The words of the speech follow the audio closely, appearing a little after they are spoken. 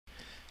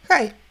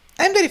Hi,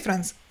 I'm Daddy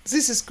Franz.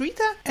 This is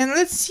Krita, and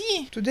let's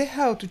see today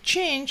how to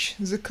change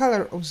the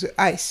color of the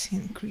eyes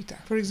in Krita.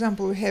 For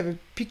example, we have a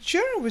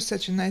picture with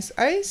such a nice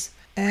eyes,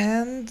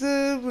 and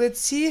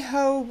let's see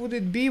how would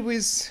it be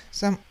with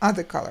some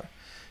other color.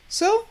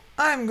 So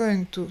I'm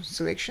going to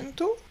selection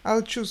tool.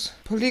 I'll choose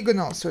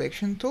polygonal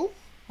selection tool.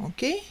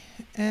 Okay,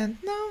 and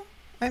now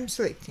I'm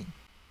selecting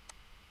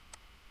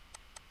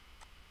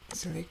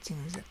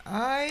the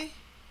eye.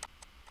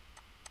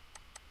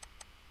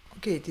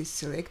 Okay, it is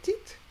selected.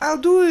 I'll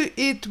do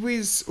it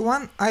with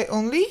one eye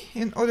only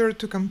in order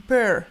to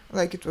compare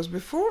like it was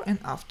before and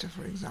after,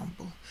 for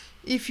example.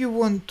 If you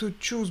want to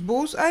choose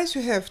both eyes,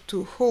 you have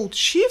to hold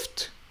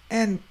Shift,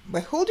 and by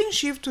holding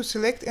Shift to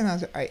select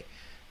another eye.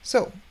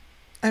 So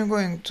I'm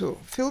going to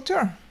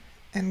filter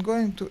and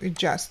going to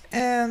adjust.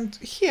 And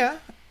here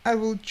I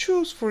will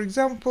choose, for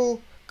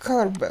example,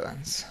 color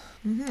balance.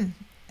 And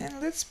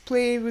let's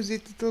play with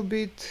it a little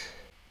bit.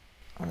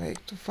 I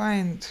like to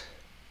find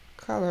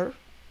color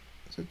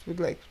that we'd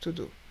like to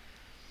do.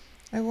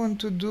 I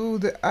want to do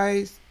the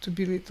eyes to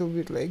be a little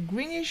bit like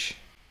greenish,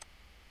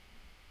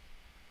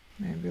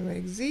 maybe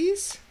like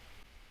this.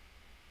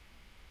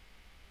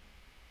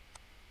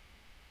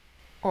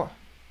 Oh,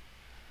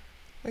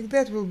 like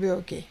that will be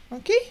okay.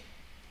 Okay,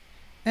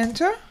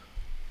 enter,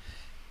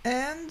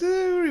 and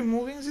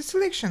removing the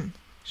selection,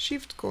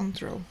 Shift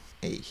Ctrl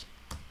A.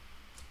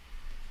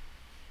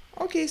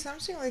 Okay,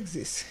 something like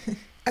this.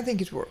 I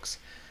think it works.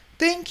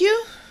 Thank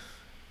you.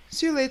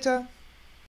 See you later.